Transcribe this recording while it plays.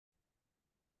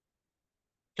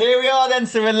Here we are then,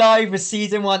 so we're live with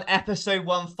season one, episode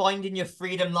one, finding your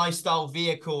freedom lifestyle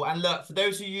vehicle. And look, for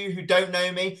those of you who don't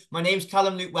know me, my name's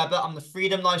Callum Luke Webber. I'm the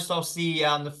Freedom Lifestyle CEO.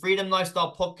 I'm the Freedom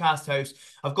Lifestyle podcast host.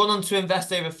 I've gone on to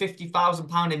invest over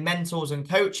 £50,000 in mentors and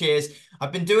coaches.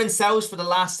 I've been doing sales for the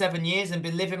last 7 years and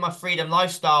been living my freedom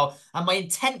lifestyle. And my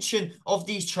intention of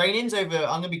these trainings I'm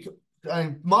going to be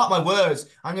mark my words,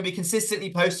 I'm going to be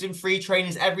consistently posting free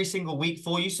trainings every single week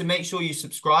for you. So make sure you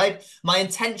subscribe. My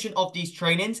intention of these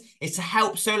trainings is to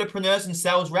help solopreneurs and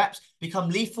sales reps become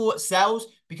lethal at sales,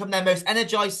 become their most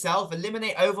energized self,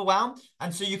 eliminate overwhelm,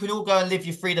 and so you can all go and live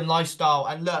your freedom lifestyle.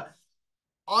 And look,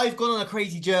 I've gone on a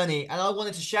crazy journey and I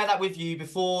wanted to share that with you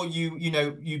before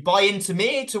you buy into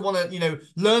me, to want to,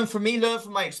 learn from me, learn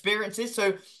from my experiences.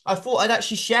 So I thought I'd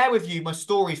actually share with you my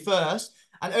story first.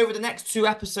 And over the next two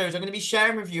episodes, I'm going to be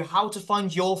sharing with you how to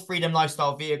find your freedom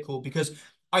lifestyle vehicle, because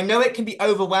I know it can be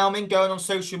overwhelming going on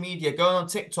social media, going on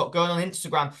TikTok, going on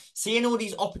Instagram, seeing all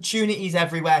these opportunities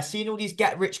everywhere, seeing all these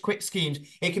get rich quick schemes.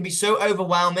 It can be so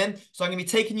overwhelming. So I'm going to be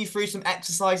taking you through some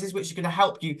exercises which are going to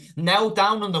help you nail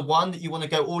down on the one that you want to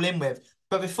go all in with.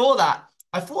 But before that,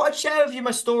 I thought I'd share with you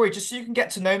my story just so you can get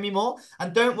to know me more.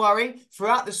 And don't worry,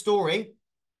 throughout the story,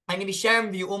 I'm going to be sharing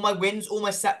with you all my wins, all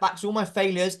my setbacks, all my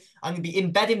failures. I'm going to be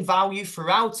embedding value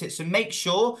throughout it. So make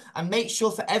sure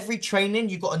for every training,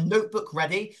 you've got a notebook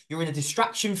ready. You're in a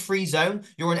distraction-free zone.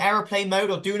 You're in airplane mode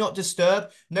or do not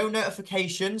disturb, no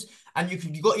notifications. And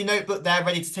you've got your notebook there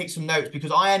ready to take some notes,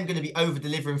 because I am going to be over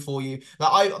delivering for you.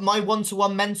 My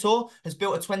one-to-one mentor has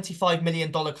built a $25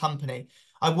 million company.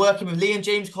 I'm working with Liam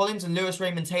James Collins and Lewis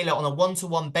Raymond Taylor on a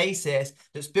one-to-one basis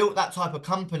that's built that type of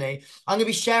company. I'm going to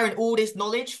be sharing all this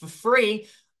knowledge for free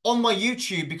on my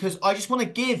YouTube, because I just want to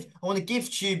give. I want to give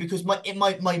to you, because my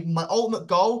ultimate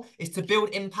goal is to build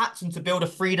impact and to build a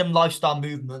freedom lifestyle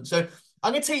movement. So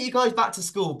I'm going to take you guys back to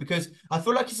school, because I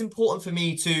feel like it's important for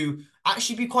me to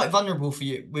actually be quite vulnerable for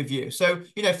you with you. So,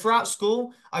 throughout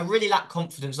school, I really lacked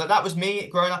confidence. Like, that was me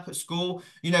growing up at school.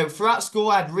 Throughout school,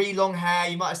 I had really long hair.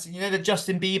 You might have seen, the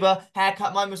Justin Bieber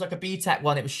haircut. Mine was like a B-Tech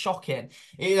one. It was shocking.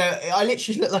 I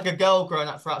literally looked like a girl growing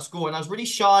up throughout school, and I was really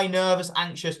shy, nervous,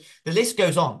 anxious. The list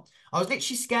goes on. I was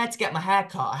literally scared to get my hair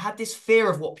cut. I had this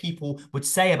fear of what people would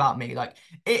say about me. Like,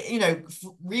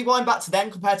 rewind back to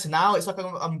then compared to now, it's like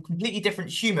I'm a completely different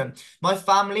human. My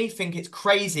family think it's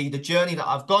crazy, the journey that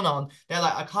I've gone on. They're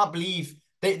like, I can't believe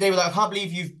they were like, I can't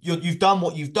believe you've done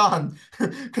what you've done,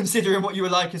 considering what you were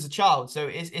like as a child. So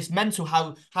it's mental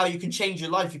how you can change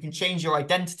your life, you can change your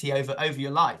identity over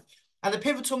your life. And the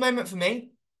pivotal moment for me,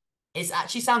 it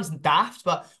actually sounds daft,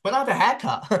 but when I had a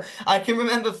haircut, I can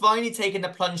remember finally taking the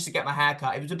plunge to get my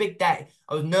haircut. It was a big day.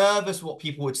 I was nervous what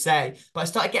people would say, but I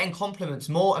started getting compliments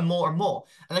more and more and more.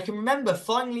 And I can remember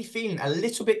finally feeling a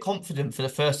little bit confident for the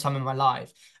first time in my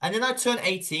life. And then I turned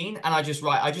 18 and I just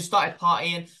started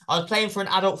partying. I was playing for an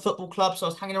adult football club, so I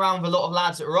was hanging around with a lot of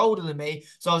lads that were older than me.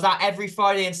 So I was out every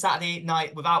Friday and Saturday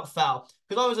night without fail.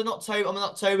 Because I'm an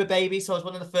October baby, so I was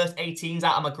one of the first 18s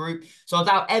out of my group. So I was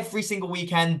out every single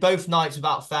weekend, both nights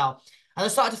without fail. And I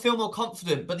started to feel more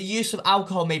confident, but the use of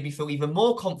alcohol made me feel even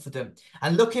more confident.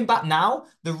 And looking back now,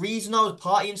 the reason I was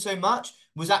partying so much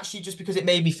was actually just because it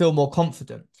made me feel more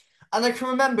confident. And I can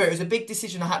remember it was a big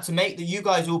decision I had to make, that you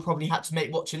guys all probably had to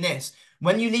make watching this.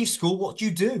 When you leave school, what do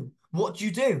you do? What do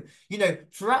you do?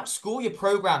 Throughout school, your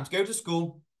programs, go to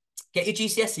school, get your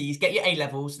GCSEs, get your A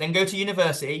levels, then go to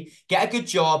university, get a good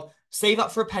job, save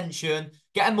up for a pension,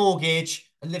 get a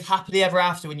mortgage, and live happily ever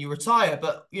after when you retire.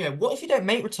 But, what if you don't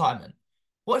make retirement?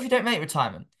 What if you don't make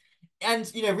retirement? And,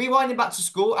 rewinding back to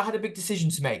school, I had a big decision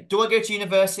to make. Do I go to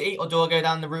university, or do I go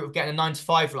down the route of getting a 9 to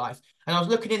 5 life? And I was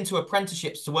looking into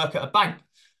apprenticeships to work at a bank.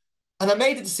 And I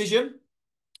made a decision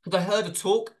because I heard a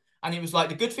talk, and it was like,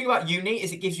 the good thing about uni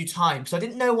is it gives you time. So I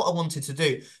didn't know what I wanted to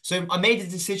do. So I made a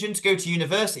decision to go to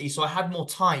university, so I had more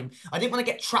time. I didn't want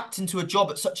to get trapped into a job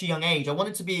at such a young age. I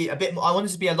wanted to be I wanted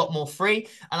to be a lot more free,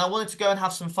 and I wanted to go and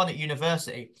have some fun at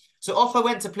university. So off I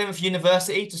went to Plymouth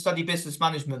University to study business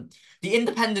management. The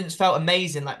independence felt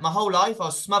amazing. Like, my whole life, I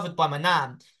was smothered by my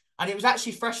nan. And it was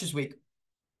actually Freshers Week.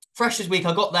 Freshers Week,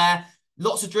 I got there,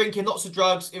 lots of drinking, lots of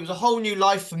drugs. It was a whole new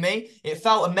life for me. It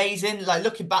felt amazing. Like,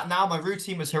 looking back now, my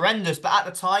routine was horrendous, but at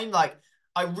the time, like,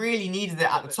 I really needed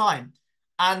it at the time.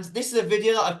 And this is a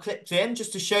video that I've clipped in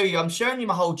just to show you. I'm showing you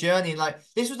my whole journey. And, like,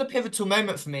 this was a pivotal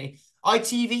moment for me.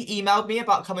 ITV emailed me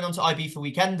about coming on to IB for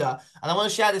Weekender, and I want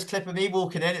to share this clip of me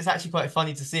walking in. It's actually quite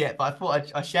funny to see it, but I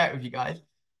thought I'd share it with you guys.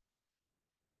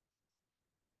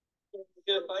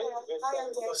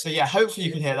 So yeah, hopefully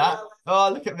you can hear that. Oh,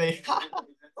 look at me.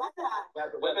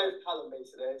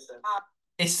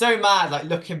 it's so mad, like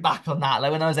looking back on that,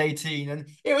 like when I was 18, and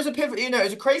it was a pivot, it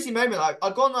was a crazy moment. Like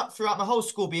I'd gone up throughout my whole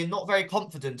school being not very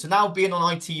confident to now being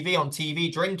on ITV, on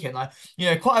TV, drinking, like,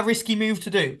 quite a risky move to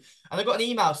do. And I got an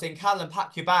email saying, Callum,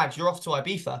 pack your bags, you're off to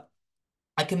Ibiza.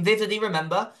 I can vividly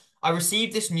remember I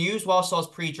received this news whilst I was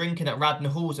pre-drinking at Radnor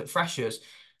Halls at Freshers.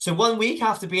 So 1 week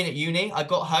after being at uni, I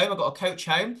got home, I got a coach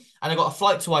home, and I got a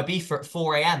flight to Ibiza at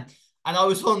 4 a.m. And I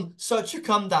was on such a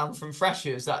come down from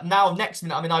Freshers that now next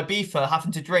minute I'm in Ibiza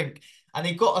having to drink. And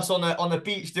they got us on a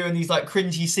beach doing these like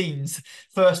cringy scenes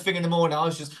first thing in the morning. I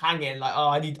was just hanging like, oh,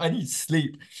 I need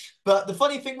sleep. But the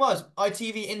funny thing was,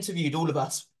 ITV interviewed all of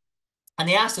us. And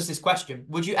he asked us this question: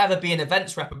 would you ever be an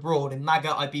events rep abroad in Maga,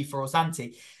 Ibiza, or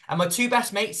Zante? And my two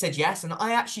best mates said yes, and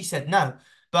I actually said no.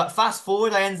 But fast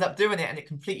forward, I ended up doing it, and it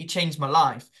completely changed my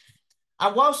life.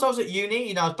 And whilst I was at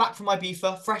uni, I was back from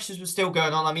Ibiza, Freshers was still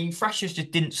going on. I mean, Freshers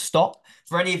just didn't stop.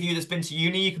 For any of you that's been to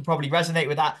uni, you can probably resonate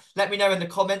with that. Let me know in the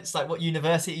comments, like, what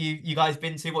university you guys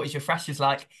been to. What is your Freshers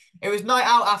like? It was night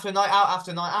out after night out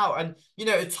after night out. And,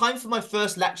 it was time for my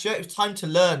first lecture. It was time to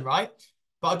learn, right?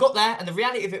 But I got there, and the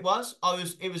reality of it was,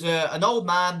 it was an old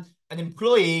man, an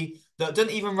employee that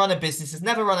doesn't even run a business, has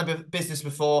never run a business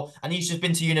before, and he's just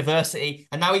been to university,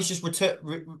 and now he's just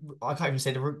I can't even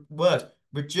say the word.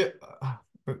 I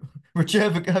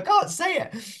can't say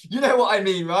it. You know what I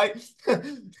mean, right?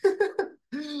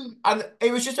 And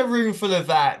it was just a room full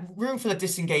of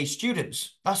disengaged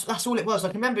students. That's all it was.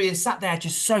 Like, I remember being sat there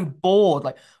just so bored.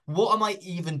 Like, what am I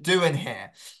even doing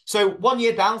here? So 1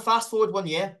 year down, fast forward 1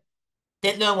 year.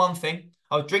 Didn't know one thing.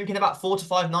 I was drinking about 4 to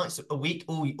 5 nights a week,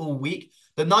 all week.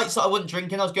 The nights that I wasn't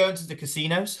drinking, I was going to the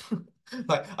casinos.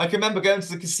 Like, I can remember going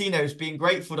to the casinos, being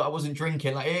grateful that I wasn't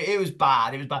drinking. Like, it was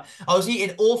bad. It was bad. I was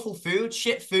eating awful food,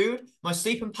 shit food. My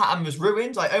sleeping pattern was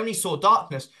ruined. I only saw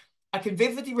darkness. I can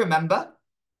vividly remember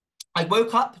I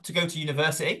woke up to go to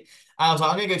university. And I was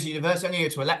like, I'm going to go to university. I'm going to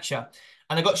go to a lecture.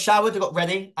 And I got showered, I got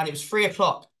ready, and it was 3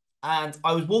 o'clock. And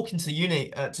I was walking to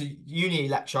uni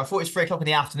lecture. I thought it was 3 o'clock in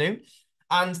the afternoon.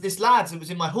 And this lad that was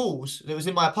in my halls, that was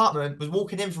in my apartment, was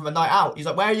walking in from a night out. He's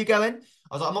like, where are you going?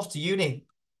 I was like, I'm off to uni.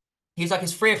 He's like,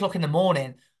 it's 3 o'clock in the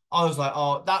morning. I was like,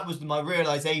 oh, that was my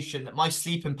realization that my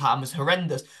sleeping pattern was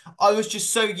horrendous. I was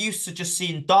just so used to just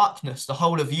seeing darkness the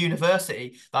whole of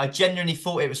university that I genuinely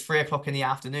thought it was 3 o'clock in the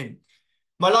afternoon.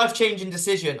 My life-changing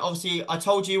decision. Obviously, I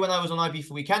told you when I was on IB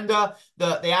for Weekender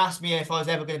that they asked me if I was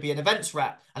ever going to be an events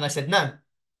rep, and I said no.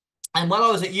 And while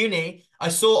I was at uni, I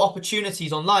saw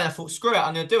opportunities online. I thought, screw it,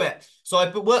 I'm going to do it. So I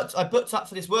booked up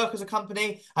for this work as a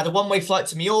company, had a one-way flight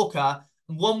to Mallorca.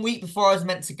 And 1 week before I was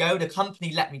meant to go, the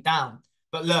company let me down.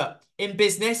 But look, in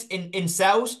business, in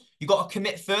sales, you got to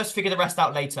commit first, figure the rest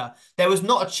out later. There was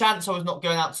not a chance I was not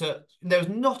going out to, there was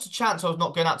not a chance I was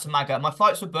not going out to MAGA. My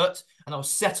flights were booked and I was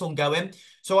set on going.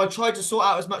 So I tried to sort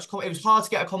out as much, it was hard to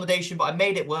get accommodation, but I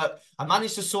made it work. I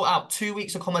managed to sort out 2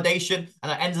 weeks accommodation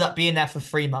and I ended up being there for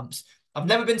 3 months. I've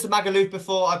never been to Magaluf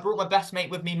before. I brought my best mate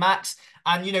with me, Max,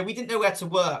 and we didn't know where to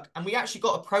work. And we actually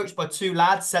got approached by two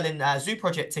lads selling Zoo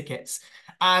Project tickets.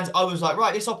 And I was like,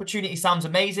 right, this opportunity sounds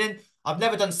amazing. I've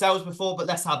never done sales before, but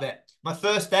let's have it. My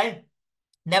first day,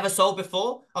 never sold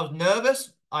before. I was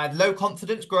nervous. I had low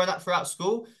confidence growing up throughout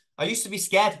school. I used to be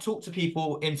scared to talk to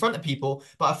people in front of people,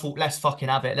 but I thought, let's fucking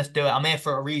have it. Let's do it. I'm here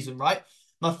for a reason, right?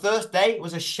 My first day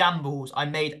was a shambles. I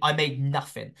made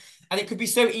nothing. And it could be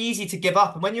so easy to give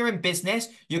up. And when you're in business,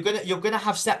 you're gonna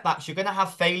have setbacks, you're gonna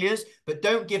have failures, but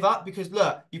don't give up because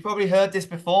look, you probably heard this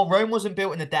before. Rome wasn't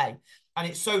built in a day. And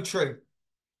it's so true.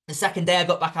 The second day I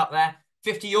got back out there,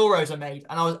 50 euros I made,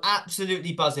 and I was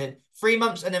absolutely buzzing. 3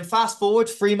 months, and then fast forward,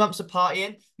 3 months of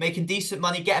partying, making decent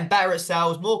money, getting better at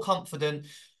sales, more confident.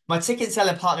 My ticket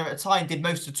selling partner at the time did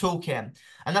most of the talking,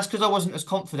 and that's because I wasn't as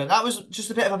confident. That was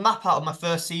just a bit of a map out of my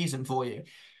first season for you.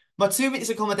 My 2 weeks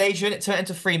accommodation, it turned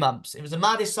into 3 months. It was the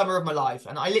maddest summer of my life,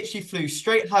 and I literally flew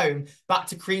straight home back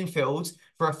to Creamfields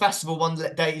for a festival one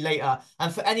day later.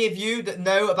 And for any of you that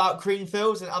know about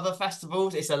Creamfields and other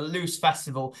festivals, it's a loose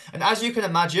festival. And as you can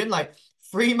imagine, like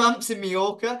 3 months in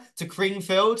Mallorca to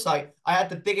Creamfields, like I had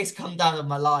the biggest come down of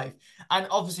my life. And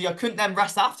obviously I couldn't then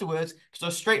rest afterwards because I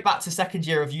was straight back to second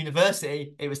year of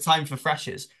university. It was time for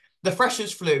freshers. The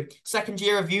freshers flew, second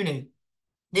year of uni.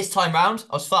 This time round,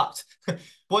 I was fucked.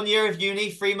 1 year of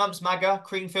uni, 3 months MAGA,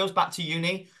 Creamfields, back to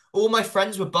uni. All my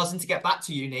friends were buzzing to get back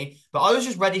to uni, but I was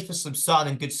just ready for some sun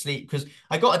and good sleep because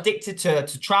I got addicted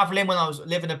to traveling when I was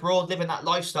living abroad, living that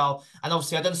lifestyle. And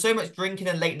obviously I'd done so much drinking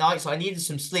and late nights, so I needed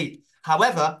some sleep.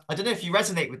 However, I don't know if you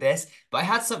resonate with this, but I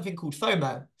had something called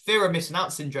FOMO, fear of missing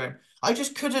out syndrome. I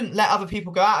just couldn't let other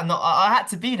people go out and I had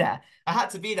to be there. I had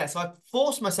to be there. So I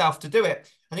forced myself to do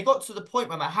it. And it got to the point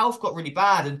where my health got really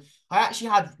bad, and I actually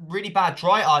had really bad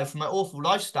dry eye from my awful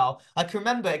lifestyle. I can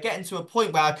remember it getting to a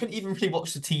point where I couldn't even really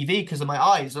watch the TV because of my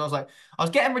eyes. And I was like, I was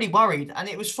getting really worried. And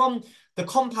it was from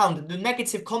the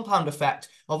negative compound effect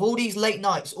of all these late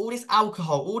nights, all this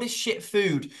alcohol, all this shit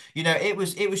food. It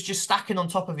was just stacking on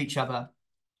top of each other.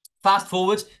 Fast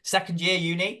forward, second year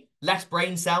uni, less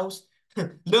brain cells,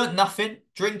 learnt nothing,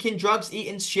 drinking, drugs,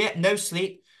 eating shit, no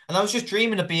sleep. And I was just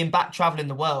dreaming of being back traveling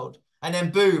the world. And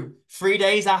then boom, 3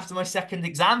 days after my second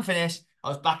exam finished, I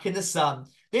was back in the sun.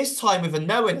 This time with a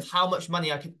knowing of how much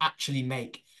money I could actually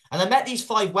make. And I met these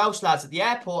five Welsh lads at the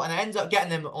airport, and I ended up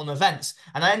getting them on events.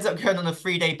 And I ended up going on a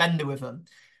 3 day bender with them.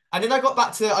 And then I got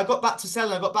back to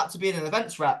selling, I got back to being an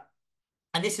events rep.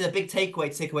 And this is a big takeaway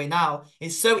to take away now.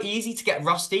 It's so easy to get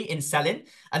rusty in selling.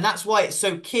 And that's why it's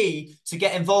so key to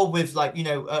get involved with, like,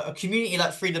 a community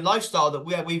like Freedom Lifestyle, that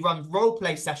where we run role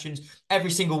play sessions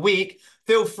every single week.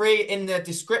 Feel free, in the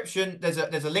description, there's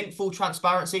a link, full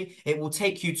transparency. It will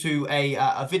take you to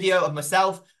a video of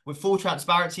myself with full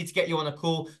transparency to get you on a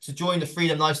call to join the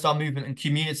Freedom Lifestyle movement and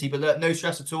community. But look, no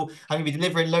stress at all. I'm going to be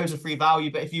delivering loads of free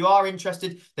value. But if you are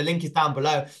interested, the link is down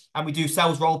below. And we do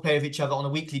sales role play with each other on a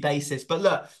weekly basis. But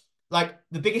look, like,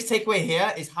 the biggest takeaway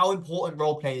here is how important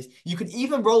role play is. You can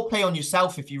even role play on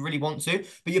yourself if you really want to,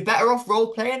 but you're better off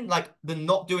role playing than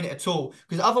not doing it at all,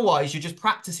 because otherwise you're just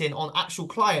practicing on actual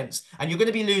clients and you're going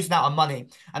to be losing out on money.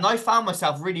 And I found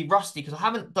myself really rusty because I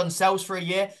haven't done sales for a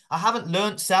year. I haven't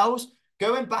learned sales.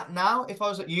 Going back now, if I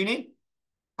was at uni,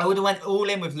 I would have went all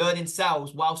in with learning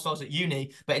sales whilst I was at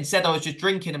uni, but instead I was just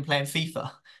drinking and playing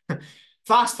FIFA.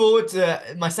 Fast forward to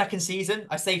my second season,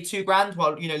 I saved 2 grand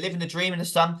while, living the dream in the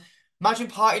sun. Imagine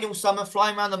partying all summer,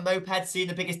 flying around on moped, seeing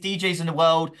the biggest DJs in the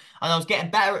world, and I was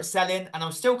getting better at selling, and I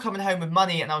was still coming home with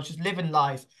money, and I was just living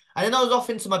life. And then I was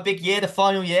off into my big year, the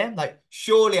final year. Like,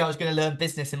 surely I was going to learn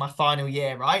business in my final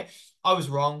year, right? I was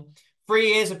wrong.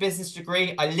 3 years of business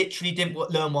degree, I literally didn't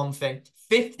learn one thing.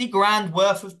 50 grand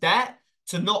worth of debt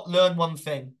to not learn one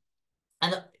thing.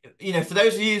 And for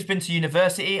those of you who's been to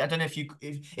university, I don't know if you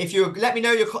let me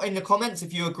know in the comments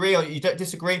if you agree or you don't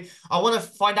disagree. I want to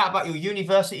find out about your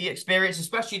university experience,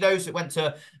 especially those that went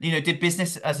to did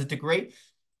business as a degree.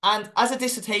 And as a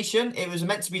dissertation, it was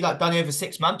meant to be like done over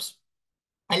 6 months.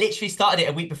 I literally started it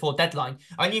a week before deadline.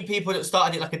 I knew people that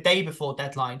started it like a day before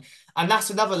deadline. And that's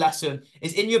another lesson,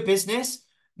 is in your business,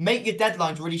 make your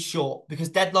deadlines really short, because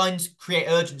deadlines create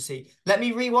urgency. Let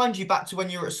me rewind you back to when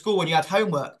you were at school and you had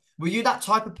homework. Were you that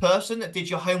type of person that did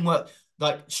your homework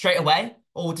like straight away?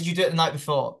 Or did you do it the night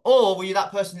before? Or were you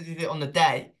that person that did it on the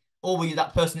day? Or were you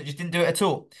that person that just didn't do it at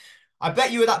all? I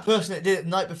bet you were that person that did it the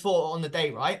night before or on the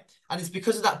day, right? And it's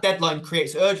because of that deadline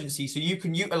creates urgency, so you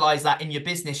can utilize that in your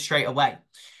business straight away.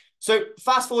 So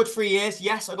fast forward 3 years,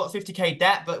 yes, I got 50k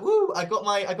debt, but woo, I got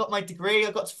my degree,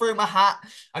 I got to throw my hat,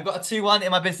 I got a 2-1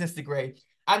 in my business degree.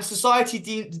 And society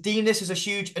deemed this as a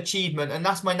huge achievement. And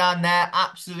that's my nan there.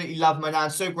 Absolutely love my nan.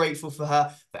 So grateful for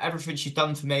her, for everything she's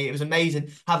done for me. It was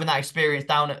amazing having that experience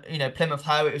down at, Plymouth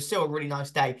Hoe. It was still a really nice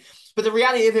day. But the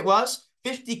reality of it was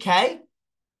 50k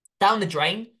down the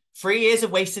drain, 3 years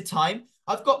of wasted time.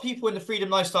 I've got people in the Freedom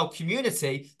Lifestyle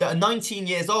community that are 19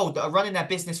 years old that are running their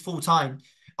business full time.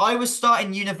 I was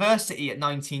starting university at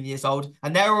 19 years old,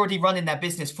 and they're already running their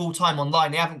business full time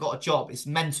online. They haven't got a job. It's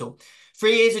mental.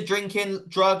 3 years of drinking,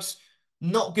 drugs,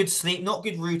 not good sleep, not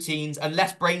good routines, and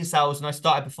less brain cells than I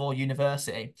started before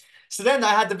university. So then I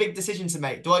had the big decision to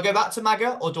make. Do I go back to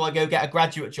MAGA or do I go get a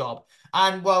graduate job?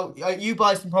 And well, you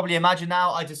guys can probably imagine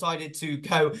now, I decided to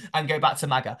go back to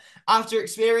MAGA. After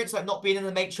experience like not being in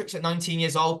the matrix at 19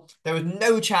 years old, there was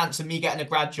no chance of me getting a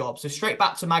grad job. So straight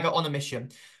back to MAGA on a mission.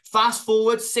 Fast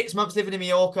forward 6 months living in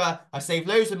Mallorca, I saved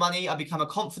loads of money. I become a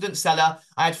confident seller.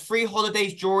 I had 3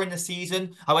 holidays during the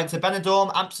season. I went to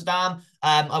Benidorm, Amsterdam.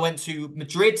 I went to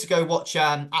Madrid to go watch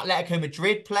Atletico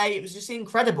Madrid play. It was just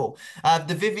incredible.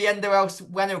 The Vivienda El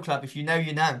Bueno Club, if you know,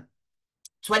 you know.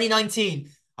 2019,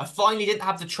 I finally didn't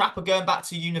have the trap of going back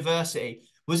to university.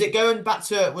 Was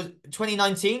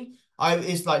 2019?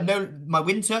 It's like, no, my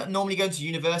winter, normally going to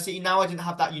university. Now I didn't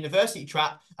have that university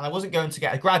trap, and I wasn't going to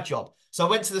get a grad job. So I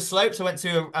went to the slopes. I went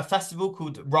to a festival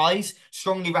called Rise.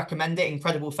 Strongly recommend it.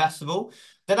 Incredible festival.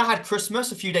 Then I had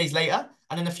Christmas a few days later.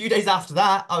 And then a few days after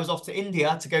that, I was off to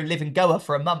India to go live in Goa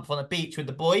for a month on a beach with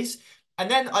the boys. And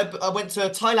then I went to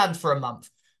Thailand for a month.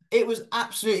 It was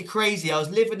absolutely crazy. I was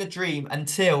living the dream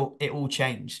until it all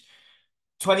changed.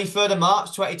 23rd of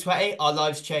March 2020, our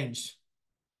lives changed.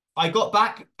 I got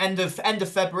back end of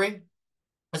February. I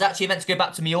was actually meant to go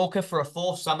back to Mallorca for a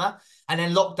 4th summer, and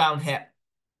then lockdown hit.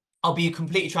 I'll be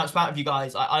completely transparent with you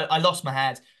guys. I lost my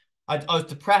head. I was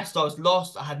depressed. I was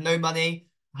lost. I had no money.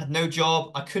 I had no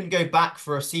job. I couldn't go back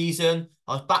for a season.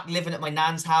 I was back living at my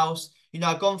nan's house.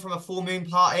 I'd gone from a full moon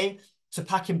party to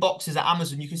packing boxes at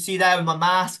Amazon. You can see there with my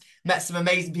mask, met some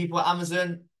amazing people at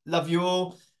Amazon. Love you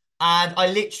all. And I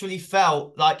literally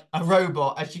felt like a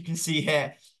robot, as you can see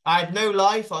here. I had no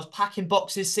life. I was packing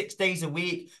boxes 6 days a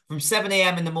week from 7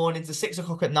 a.m. in the morning to 6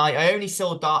 o'clock at night. I only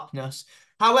saw darkness.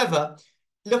 However,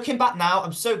 looking back now,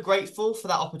 I'm so grateful for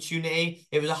that opportunity.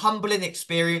 It was a humbling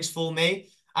experience for me.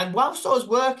 And whilst I was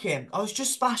working, I was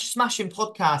just smashing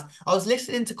podcasts. I was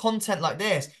listening to content like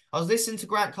this. I was listening to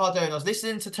Grant Cardone. I was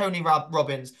listening to Tony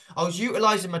Robbins. I was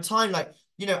utilizing my time. Like,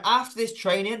 after this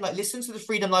training, like listen to the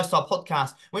Freedom Lifestyle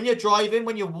podcast. When you're driving,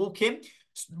 when you're walking,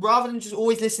 rather than just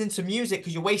always listening to music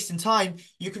because you're wasting time,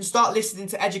 you can start listening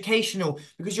to educational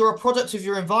because you're a product of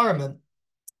your environment.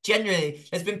 Genuinely,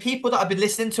 there's been people that I've been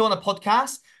listening to on a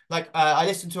podcast. Like I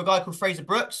listened to a guy called Fraser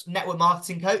Brooks, network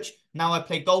marketing coach. Now I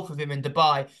play golf with him in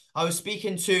Dubai. I was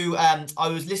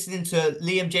listening to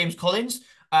Liam James Collins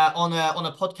on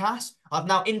a podcast. I've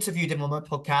now interviewed him on my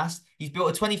podcast. He's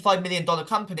built a $25 million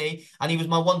company and he was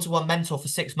my one-to-one mentor for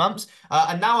 6 months.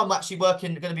 And now I'm actually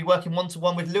going to be working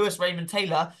one-to-one with Lewis Raymond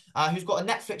Taylor, who's got a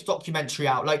Netflix documentary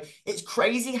out. Like, it's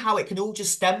crazy how it can all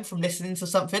just stem from listening to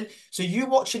something. So you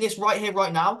watching this right here,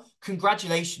 right now,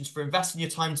 congratulations for investing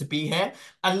your time to be here.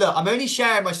 And look, I'm only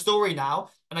sharing my story now,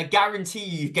 and I guarantee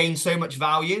you've gained so much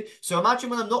value. So imagine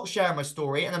when I'm not sharing my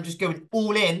story and I'm just going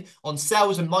all in on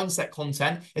sales and mindset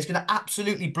content. It's going to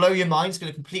absolutely blow your mind. It's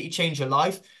going to completely change your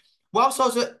life. Whilst I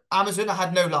was at Amazon, I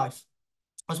had no life.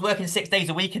 I was working 6 days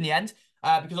a week in the end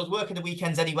because I was working the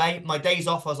weekends anyway. My days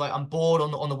off, I was like, I'm bored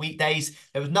on the weekdays.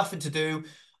 There was nothing to do.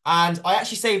 And I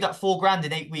actually saved up 4 grand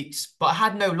in 8 weeks, but I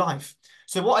had no life.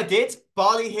 So what I did,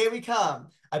 Bali, here we come.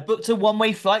 I booked a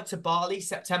one-way flight to Bali,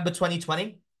 September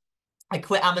 2020. I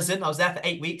quit Amazon. I was there for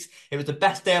 8 weeks. It was the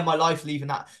best day of my life leaving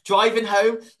that. Driving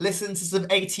home, listening to some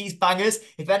 80s bangers.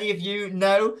 If any of you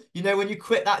know when you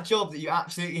quit that job that you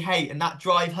absolutely hate and that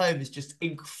drive home is just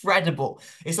incredible.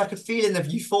 It's like a feeling of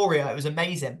euphoria. It was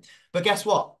amazing. But guess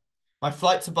what? My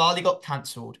flight to Bali got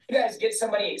cancelled. You guys get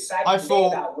somebody excited. I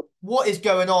thought, what is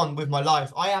going on with my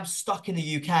life? I am stuck in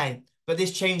the UK. But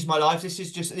this changed my life. This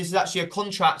is actually a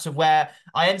contract of where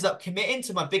I ended up committing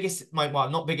to not biggest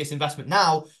investment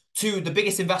now, to the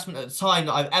biggest investment at the time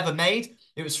that I've ever made.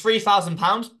 It was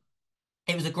 £3,000.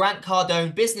 It was a Grant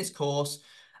Cardone business course.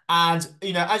 And,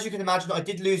 as you can imagine, I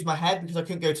did lose my head because I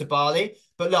couldn't go to Bali.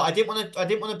 But look, I didn't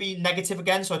want to be negative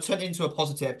again, so I turned it into a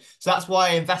positive. So that's why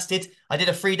I invested. I did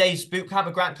a 3-day boot camp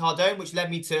with Grant Cardone, which led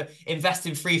me to invest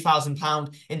in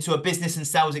 £3,000 into a business and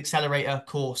sales accelerator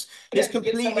course. This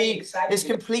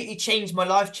completely changed my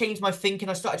life, changed my thinking.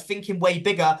 I started thinking way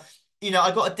bigger.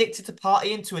 I got addicted to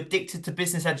partying to addicted to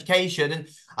business education. And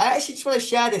I actually just want to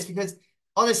share this because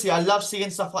honestly, I love seeing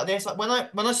stuff like this. Like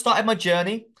when I started my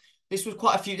journey, this was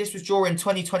during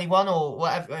 2021 or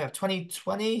whatever,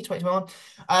 2020,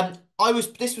 2021.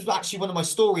 This was actually one of my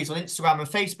stories on Instagram and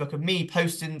Facebook of me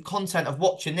posting content of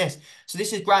watching this. So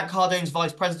this is Grant Cardone's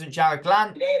Vice President, Jared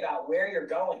Glant. Today about where you're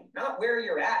going, not where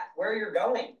you're at, where you're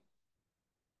going.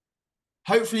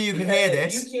 Hopefully you can hear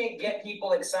this. If you can't get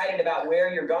people excited about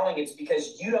where you're going, it's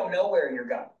because you don't know where you're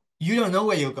going. You don't know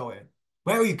where you're going.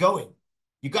 Where are you going?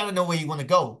 You got to know where you want to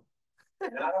go.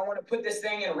 And I don't want to put this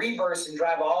thing in reverse and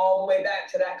drive all the way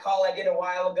back to that call I did a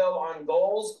while ago on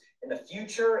goals in the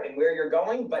future and where you're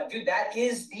going. But dude, that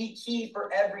is the key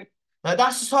for every. Now,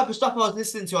 that's the type of stuff I was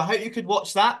listening to. I hope you could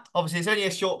watch that. Obviously, it's only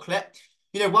a short clip.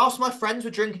 Whilst my friends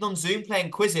were drinking on Zoom, playing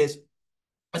quizzes,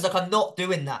 I was like, I'm not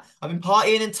doing that. I've been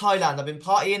partying in Thailand. I've been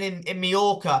partying in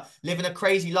Mallorca, living a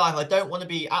crazy life. I don't want to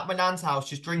be at my nan's house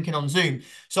just drinking on Zoom.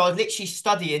 So I was literally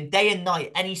studying day and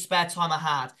night, any spare time I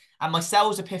had. And my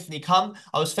sales epiphany come.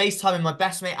 I was FaceTiming my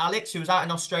best mate, Alex, who was out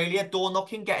in Australia, door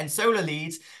knocking, getting solar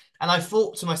leads. And I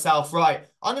thought to myself, right,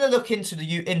 I'm going to look into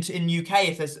in UK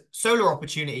if there's solar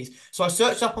opportunities. So I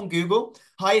searched up on Google,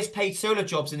 highest paid solar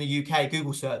jobs in the UK,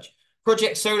 Google search.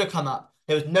 Project Solar come up.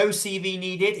 There was no CV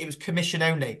needed. It was commission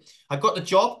only. I got the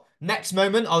job. Next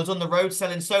moment, I was on the road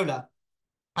selling solar.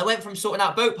 I went from sorting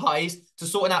out boat pies to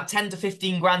sorting out 10 to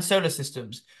 15 grand solar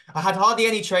systems. I had hardly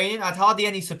any training. I had hardly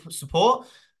any support.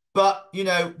 But,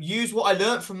 use what I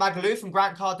learned from Magaluf, from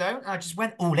Grant Cardone, and I just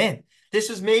went all in. This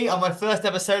was me on my first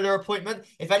ever solar appointment.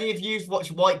 If any of you've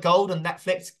watched White Gold on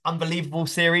Netflix, unbelievable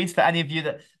series for any of you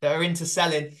that are into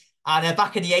selling. And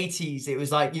back in the 80s, it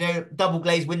was like, double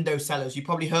glazed window sellers. You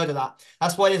probably heard of that.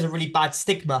 That's why there's a really bad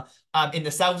stigma in the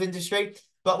sales industry.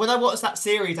 But when I watched that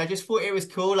series, I just thought it was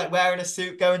cool, like wearing a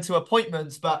suit, going to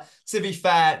appointments. But to be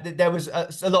fair, there was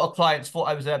a lot of clients thought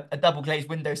I was a double glazed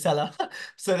window seller.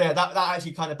 So yeah, that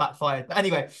actually kind of backfired. But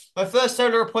anyway, my first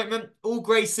solo appointment, all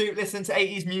grey suit, listening to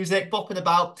 80s music, bopping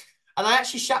about. And I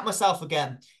actually shat myself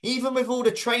again. Even with all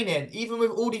the training, even with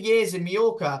all the years in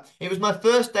Mallorca, it was my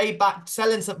first day back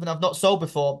selling something I've not sold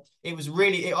before. It was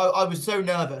really, I was so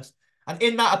nervous. And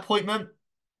in that appointment,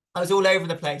 I was all over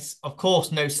the place. Of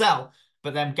course, no sell.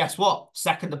 But then guess what?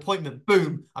 Second appointment,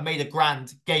 boom, I made a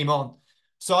grand, game on.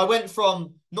 So I went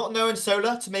from not knowing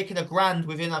solar to making a grand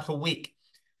within like a week.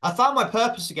 I found my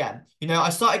purpose again. I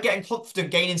started getting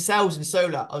confident, gaining sales in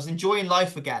solar. I was enjoying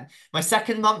life again. My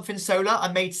second month in solar,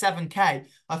 I made 7K.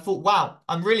 I thought, wow,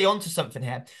 I'm really onto something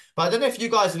here. But I don't know if you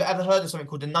guys have ever heard of something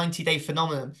called the 90-day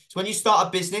phenomenon. It's when you start a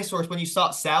business or it's when you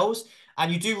start sales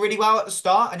and you do really well at the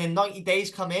start and then 90 days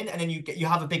come in and then you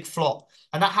have a big flop.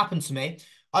 And that happened to me.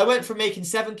 I went from making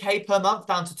 7K per month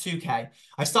down to 2K.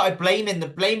 I started blaming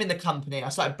the company. I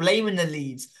started blaming the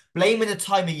leads, blaming the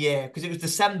time of year because it was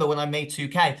December when I made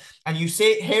 2K. And you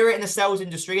hear it in the sales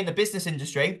industry, in the business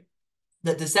industry,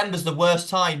 that December's the worst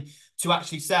time to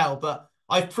actually sell. But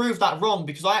I've proved that wrong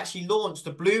because I actually launched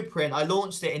the blueprint. I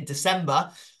launched it in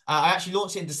December. I actually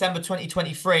launched it in December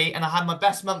 2023 and I had my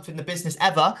best month in the business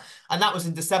ever. And that was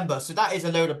in December. So that is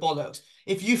a load of bollocks.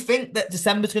 If you think that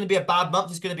December's going to be a bad month,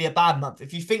 it's going to be a bad month.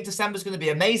 If you think December's going to be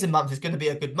an amazing month, it's going to be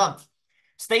a good month.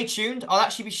 Stay tuned. I'll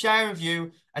actually be sharing with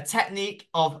you a technique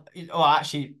of,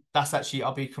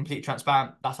 I'll be completely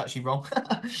transparent. That's actually wrong.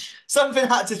 Something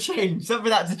had to change.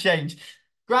 Something had to change.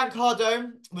 Grant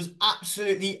Cardone was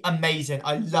absolutely amazing.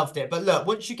 I loved it. But look,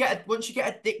 once you get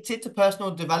addicted to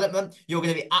personal development, you're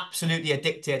going to be absolutely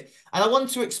addicted. And I wanted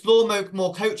to explore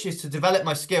more coaches to develop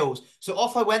my skills. So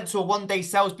off I went to a one-day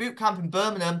sales boot camp in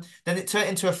Birmingham. Then it turned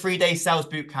into a 3-day sales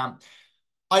boot camp.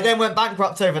 I then went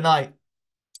bankrupt overnight.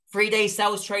 3 day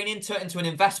sales training turned into an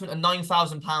investment of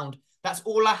 £9,000. That's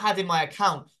all I had in my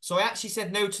account. So I actually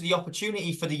said no to the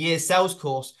opportunity for the year's sales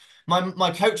course.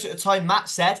 My coach at the time, Matt,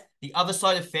 said, the other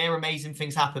side of fear, amazing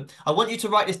things happen. I want you to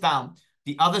write this down.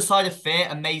 The other side of fear,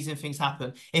 amazing things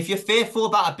happen. If you're fearful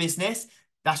about a business,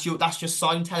 that's your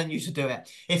sign telling you to do it.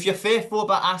 If you're fearful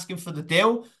about asking for the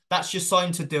deal, that's your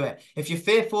sign to do it. If you're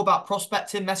fearful about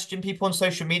prospecting, messaging people on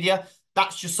social media,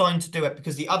 that's your sign to do it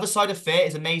because the other side of fear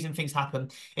is amazing things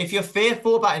happen. If you're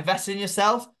fearful about investing in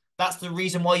yourself, that's the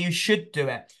reason why you should do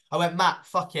it. I went, Matt,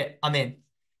 fuck it, I'm in.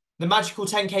 The magical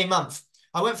 10K month.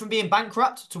 I went from being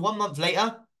bankrupt to 1 month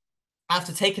later,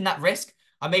 after taking that risk,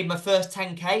 I made my first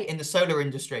 10K in the solar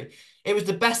industry. It was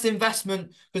the best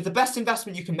investment because the best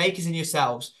investment you can make is in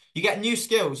yourselves. You get new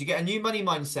skills, you get a new money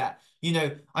mindset.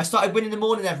 I started winning the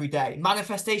morning every day,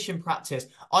 manifestation practice.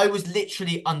 I was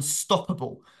literally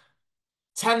unstoppable.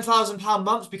 £10,000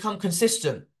 months become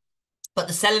consistent. But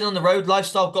the selling on the road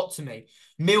lifestyle got to me.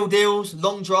 Meal deals,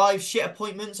 long drives, shit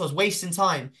appointments. I was wasting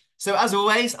time. So as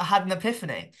always, I had an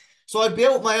epiphany. So I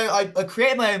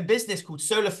created my own business called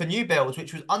Solar for New Builds,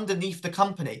 which was underneath the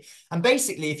company. And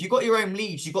basically, if you got your own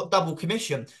leads, you got double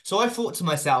commission. So I thought to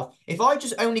myself, if I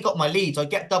just only got my leads, I'd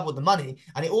get double the money.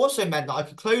 And it also meant that I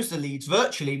could close the leads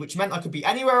virtually, which meant I could be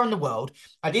anywhere in the world.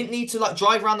 I didn't need to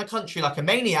drive around the country like a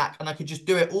maniac, and I could just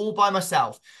do it all by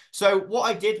myself. So what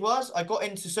I did was I got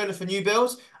into Solar for New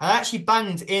Builds and I actually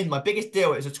banged in my biggest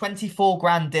deal. It was a 24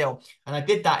 grand deal. And I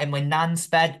did that in my nan's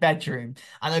bedroom.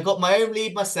 And I got my own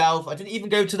lead myself. I didn't even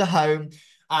go to the home.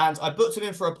 And I booked him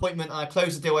in for an appointment and I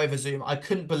closed the deal over Zoom. I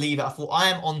couldn't believe it. I thought I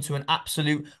am on to an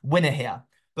absolute winner here.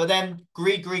 But then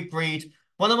greed, greed, greed.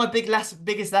 One of my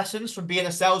biggest lessons from being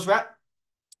a sales rep,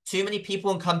 too many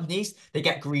people and companies, they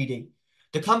get greedy.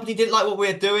 The company didn't like what we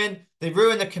were doing. They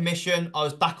ruined the commission. I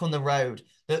was back on the road.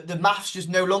 The maths just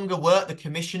no longer worked. The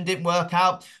commission didn't work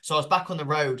out. So I was back on the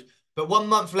road. But 1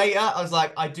 month later, I was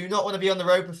like, I do not want to be on the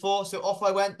road before. So off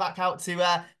I went back out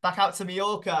to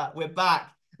Mallorca. We're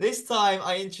back. This time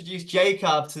I introduced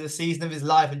Jacob to the season of his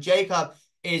life. And Jacob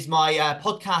is my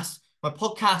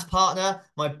podcast partner,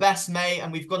 my best mate.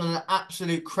 And we've gone on an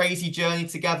absolute crazy journey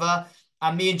together.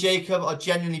 And me and Jacob are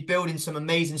genuinely building some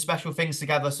amazing special things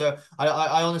together. So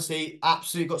I honestly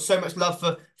absolutely got so much love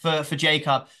for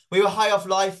Jacob. We were high off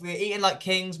life. We were eating like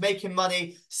kings, making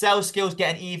money, sales skills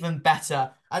getting even better.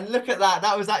 And look at that.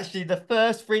 That was actually the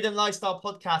first Freedom Lifestyle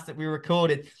podcast that we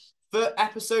recorded. For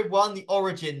episode 1, the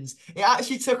origins. It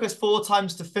actually took us 4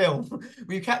 times to film.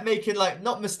 We kept making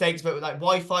not mistakes, but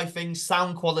Wi-Fi things,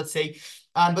 sound quality.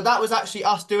 But that was actually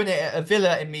us doing it at a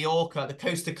villa in Mallorca, the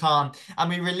Costa Calm. And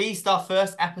we released our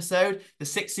first episode the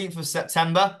 16th of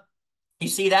September. You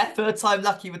see there, 3rd time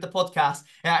lucky with the podcast.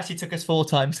 It actually took us 4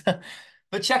 times.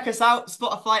 But check us out,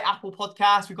 Spotify, Apple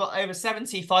Podcasts. We've got over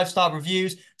 70 five-star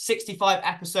reviews, 65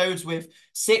 episodes with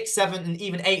 6, 7, and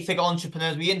even 8-figure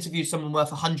entrepreneurs. We interviewed someone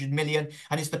worth 100 million,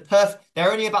 and it's the perfect.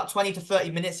 They're only about 20 to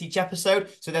 30 minutes each episode,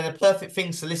 so they're the perfect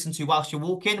things to listen to whilst you're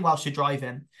walking, whilst you're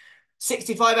driving.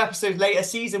 65 episodes later,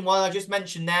 season 1, I just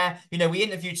mentioned there, we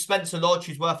interviewed Spencer Lodge,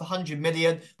 who's worth 100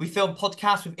 million. We filmed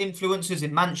podcasts with influencers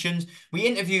in mansions. We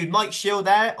interviewed Mike Shield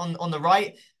there on the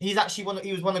right. He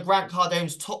was one of Grant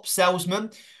Cardone's top salesmen.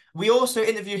 We also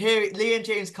interviewed here Leon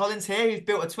James Collins here, who's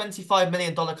built a $25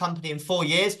 million company in 4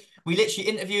 years. We literally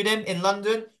interviewed him in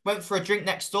London, went for a drink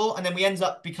next door, and then he ends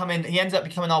up becoming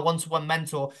our one-to-one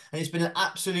mentor. And it's been an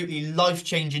absolutely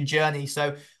life-changing journey.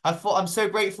 So I'm so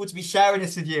grateful to be sharing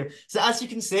this with you. So as you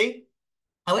can see,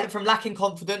 I went from lacking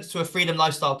confidence to a freedom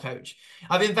lifestyle coach.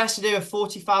 I've invested over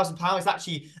 £40,000. It's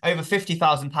actually over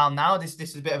 £50,000 now. This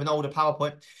is a bit of an older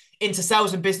PowerPoint. Into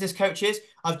sales and business coaches.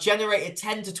 I've generated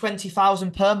 10 to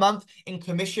 20,000 per month in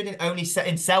commission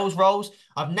in sales roles.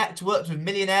 I've networked with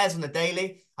millionaires on the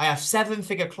daily. I have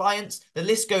 7-figure clients. The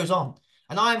list goes on.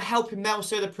 And I am helping male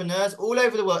solopreneurs all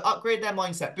over the world upgrade their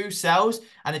mindset, boost sales,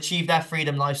 and achieve their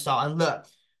freedom lifestyle. And look,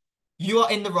 you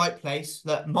are in the right place.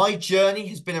 That my journey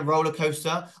has been a roller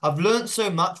coaster. I've learned so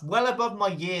much, well above my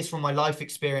years from my life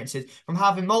experiences, from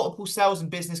having multiple sales and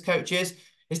business coaches.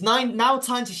 It's now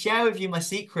time to share with you my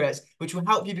secrets, which will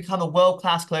help you become a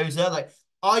world-class closer. Like,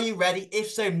 are you ready? If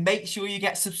so, make sure you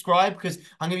get subscribed because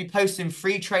I'm going to be posting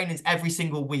free trainings every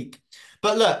single week.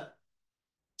 But look,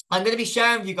 I'm going to be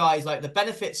sharing with you guys like the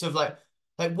benefits of like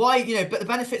why, but the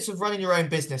benefits of running your own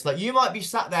business. Like you might be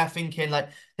sat there thinking like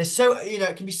there's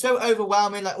it can be so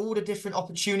overwhelming, like all the different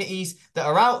opportunities that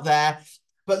are out there.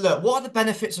 But look, what are the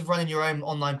benefits of running your own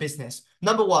online business?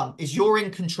 Number one is you're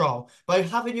in control. By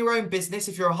having your own business,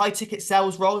 if you're a high ticket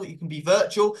sales role that you can be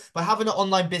virtual, by having an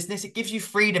online business, it gives you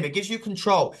freedom, it gives you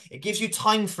control, it gives you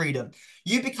time freedom.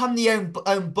 You become the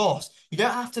own boss. You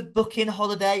don't have to book in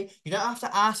holiday. You don't have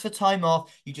to ask for time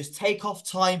off. You just take off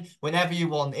time whenever you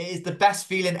want. It is the best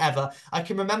feeling ever. I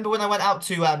can remember when I went out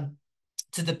to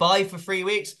Dubai for 3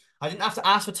 weeks. I didn't have to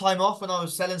ask for time off when I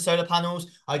was selling solar panels.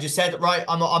 I just said, right,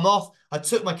 I'm off. I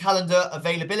took my calendar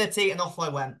availability and off I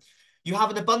went. You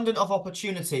have an abundance of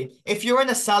opportunity. If you're in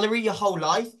a salary your whole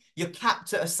life, you're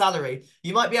capped at a salary.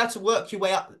 You might be able to work your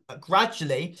way up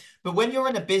gradually, but when you're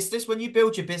in a business, when you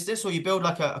build your business or you build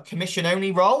like a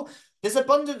commission-only role, there's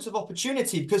abundance of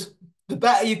opportunity because the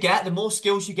better you get, the more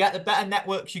skills you get, the better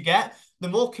networks you get, the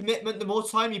more commitment, the more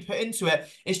time you put into it,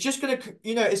 it's just going to,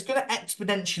 it's going to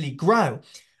exponentially grow.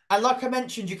 And like I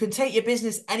mentioned, you can take your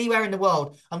business anywhere in the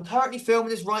world. I'm currently filming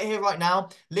this right here, right now,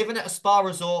 living at a spa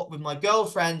resort with my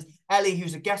girlfriend, Ellie,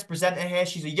 who's a guest presenter here.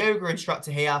 She's a yoga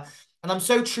instructor here. And I'm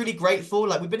so truly grateful.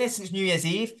 Like, we've been here since New Year's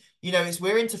Eve.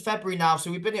 We're into February now, so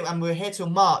we've been here and we're here till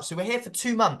March. So we're here for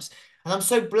 2 months. And I'm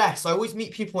so blessed. I always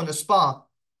meet people in the spa.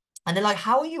 And they're like,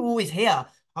 how are you always here?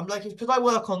 I'm like, it's because I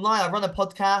work online. I run a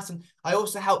podcast and I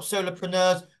also help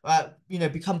solopreneurs,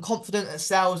 become confident at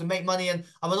sales and make money. And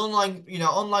I'm an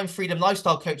online freedom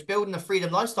lifestyle coach, building a freedom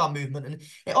lifestyle movement. And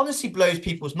it honestly blows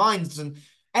people's minds. And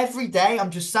every day I'm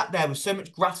just sat there with so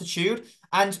much gratitude.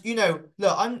 And,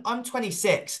 look, I'm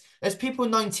 26. There's people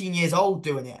 19 years old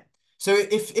doing it. So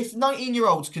if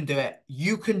 19-year-olds can do it,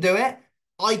 you can do it.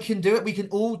 I can do it. We can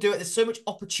all do it. There's so much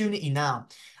opportunity now.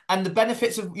 And the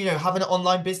benefits of, having an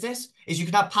online business is you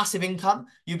can have passive income.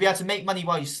 You'll be able to make money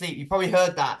while you sleep. You probably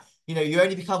heard that. You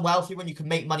only become wealthy when you can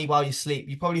make money while you sleep.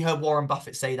 You probably heard Warren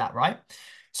Buffett say that, right?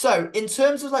 So in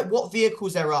terms of like what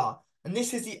vehicles there are, and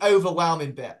this is the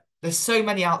overwhelming bit. There's so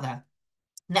many out there.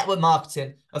 Network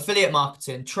marketing, affiliate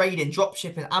marketing, trading,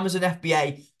 dropshipping, Amazon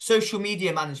FBA, social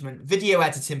media management, video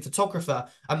editing, photographer,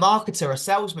 a marketer, a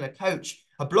salesman, a coach,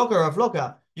 a blogger, a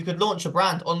vlogger. You could launch a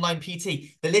brand, online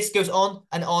PT. The list goes on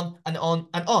and on and on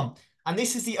and on. And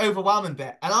this is the overwhelming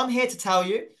bit. And I'm here to tell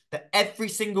you that every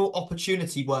single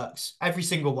opportunity works. Every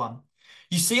single one.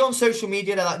 You see on social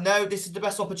media, they're like, no, this is the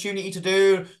best opportunity to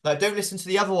do. Like, don't listen to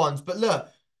the other ones. But look,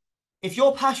 if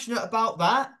you're passionate about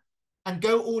that and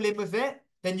go all in with it,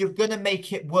 then you're going to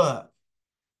make it work.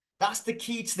 That's the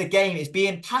key to the game, is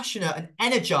being passionate and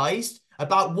energized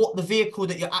about what the vehicle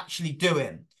that you're actually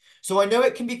doing. So I know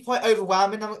it can be quite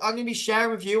overwhelming. I'm going to be sharing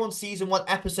with you on season 1,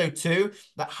 episode 2,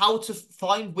 that how to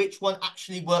find which one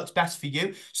actually works best for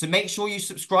you. So make sure you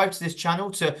subscribe to this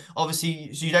channel to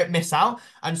obviously so you don't miss out.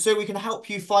 And so we can help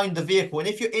you find the vehicle. And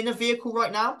if you're in a vehicle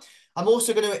right now, I'm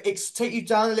also going to take you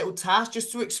down a little task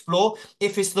just to explore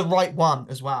if it's the right one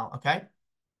as well. Okay.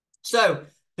 So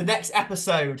the next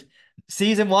episode,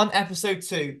 season 1, episode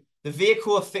 2, the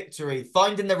vehicle of victory,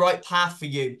 finding the right path for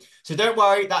you. So don't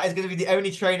worry, that is going to be the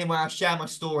only training where I share my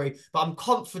story. But I'm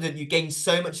confident you gain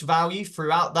so much value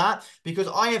throughout that, because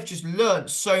I have just learned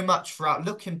so much throughout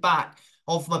looking back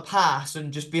of my past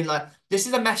and just being like, this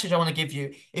is a message I want to give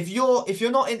you. If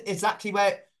you're not in exactly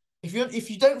where, if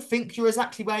you don't think you're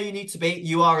exactly where you need to be,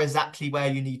 you are exactly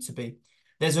where you need to be.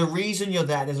 There's a reason you're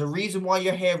there. There's a reason why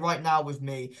you're here right now with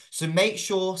me. So make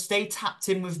sure, stay tapped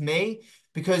in with me,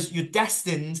 because you're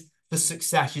destined for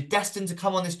success. You're destined to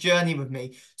come on this journey with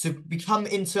me, to become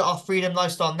into our Freedom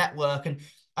Lifestyle Network. And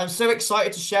I'm so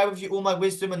excited to share with you all my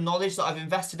wisdom and knowledge that I've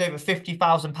invested over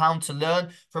 £50,000 to learn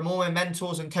from all my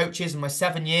mentors and coaches in my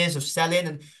 7 years of selling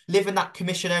and living that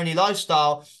commission-only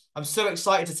lifestyle. I'm so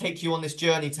excited to take you on this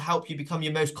journey to help you become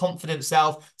your most confident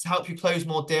self, to help you close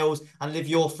more deals and live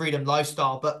your freedom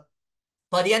lifestyle. But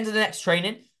by the end of the next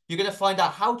training, you're going to find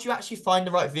out how do you actually find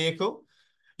the right vehicle.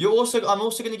 I'm also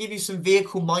going to give you some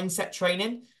vehicle mindset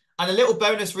training and a little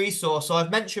bonus resource. So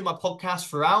I've mentioned my podcast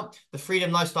throughout, the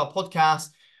Freedom Lifestyle Podcast.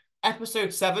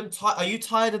 Episode 7, are you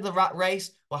tired of the rat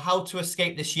race, or how to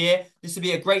escape this year? This would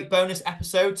be a great bonus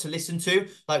episode to listen to,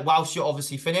 like whilst you're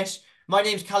obviously finished. My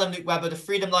name's Callum Luke Webber, the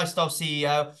Freedom Lifestyle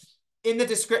CEO. In the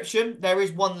description, there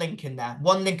is one link in there,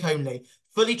 one link only.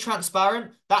 Fully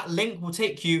transparent. That link will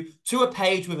take you to a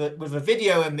page with a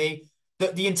video of me.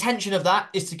 The intention of that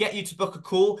is to get you to book a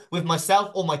call with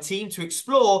myself or my team to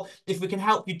explore if we can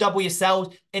help you double your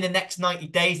sales in the next 90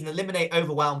 days and eliminate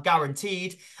overwhelm,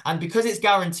 guaranteed. And because it's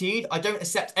guaranteed, I don't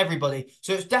accept everybody.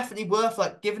 So it's definitely worth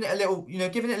like giving it a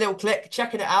little click,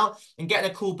 checking it out and getting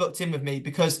a call booked in with me,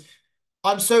 because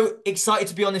I'm so excited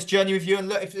to be on this journey with you. And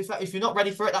look, if you're not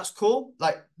ready for it, that's cool.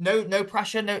 Like, no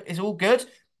pressure. No, it's all good.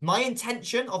 My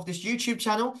intention of this YouTube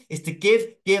channel is to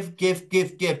give.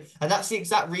 And that's the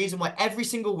exact reason why every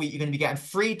single week you're going to be getting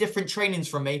 3 different trainings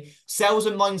from me, sales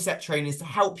and mindset trainings, to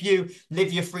help you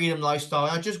live your freedom lifestyle.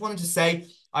 And I just wanted to say,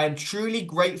 I am truly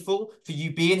grateful for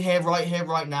you being here,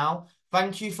 right now.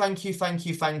 Thank you, thank you, thank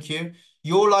you, thank you.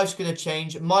 Your life's going to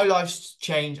change. My life's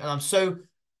changed. And I'm so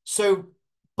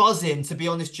buzzing to be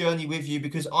on this journey with you,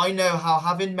 because I know how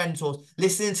having mentors,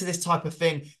 listening to this type of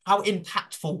thing, how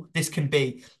impactful this can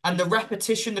be. And the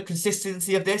repetition, the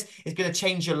consistency of this is going to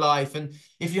change your life. And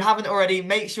if you haven't already,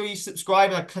 make sure you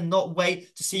subscribe. And I cannot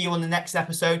wait to see you on the next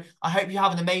episode. I hope you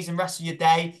have an amazing rest of your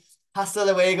day. Hasta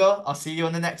luego. I'll see you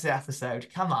on the next episode.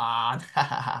 Come on.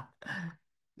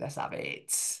 Let's have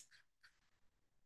it.